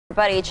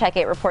Buddy Check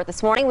 8 report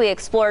this morning. We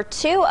explore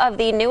two of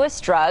the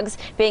newest drugs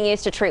being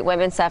used to treat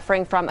women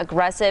suffering from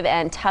aggressive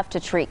and tough to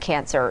treat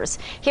cancers.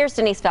 Here's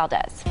Denise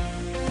Valdez.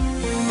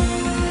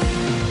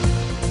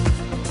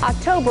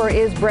 October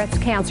is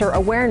Breast Cancer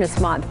Awareness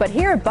Month, but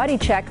here at Buddy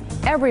Check,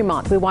 every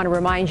month we want to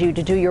remind you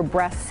to do your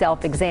breast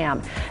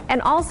self-exam.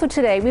 And also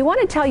today, we want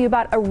to tell you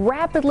about a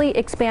rapidly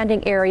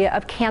expanding area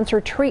of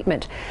cancer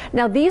treatment.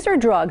 Now, these are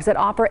drugs that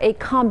offer a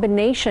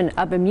combination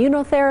of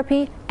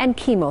immunotherapy and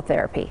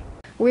chemotherapy.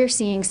 We're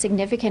seeing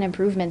significant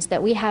improvements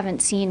that we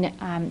haven't seen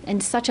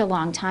in such a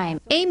long time.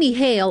 Amy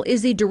Hale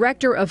is the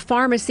Director of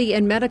Pharmacy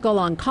and Medical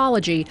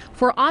Oncology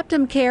for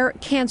Optum Care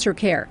Cancer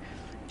Care.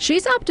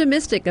 She's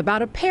optimistic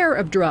about a pair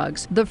of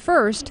drugs. The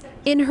first,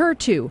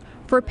 Enhertu,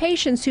 for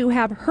patients who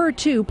have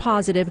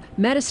HER2-positive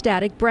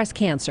metastatic breast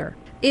cancer.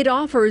 It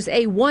offers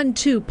a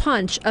 1-2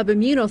 punch of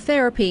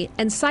immunotherapy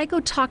and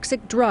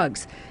cytotoxic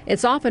drugs.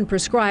 It's often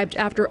prescribed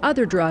after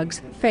other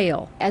drugs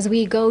fail. As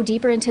we go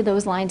deeper into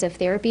those lines of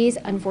therapies,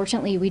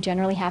 unfortunately, we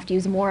generally have to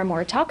use more and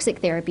more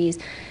toxic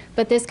therapies.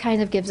 But this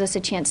kind of gives us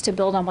a chance to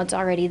build on what's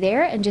already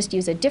there and just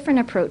use a different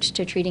approach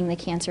to treating the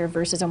cancer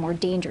versus a more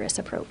dangerous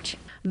approach.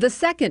 The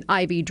second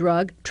IV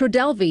drug,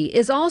 Trodelvy,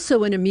 is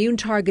also an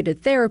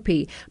immune-targeted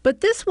therapy,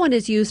 but this one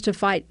is used to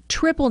fight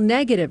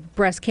triple-negative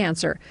breast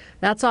cancer.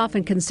 That's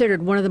often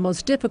considered one of the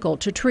most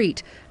difficult to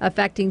treat,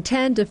 affecting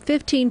 10 to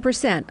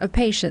 15% of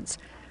patients.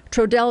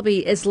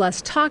 Trodelvy is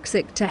less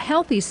toxic to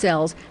healthy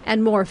cells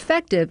and more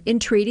effective in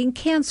treating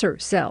cancer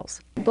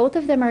cells. Both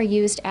of them are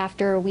used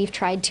after we've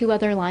tried two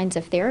other lines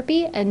of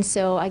therapy, and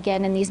so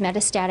again, in these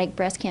metastatic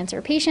breast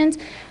cancer patients,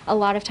 a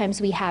lot of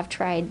times we have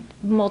tried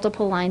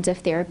multiple lines of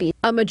therapy.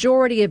 A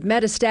majority of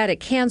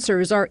metastatic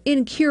cancers are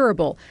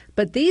incurable,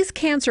 but these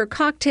cancer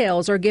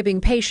cocktails are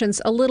giving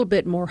patients a little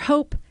bit more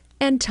hope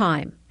and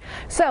time.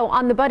 So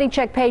on the Buddy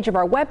Check page of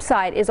our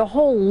website is a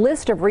whole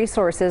list of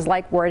resources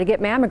like where to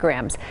get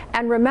mammograms.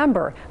 And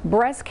remember,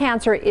 breast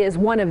cancer is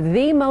one of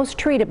the most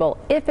treatable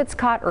if it's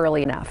caught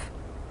early enough.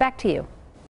 Back to you.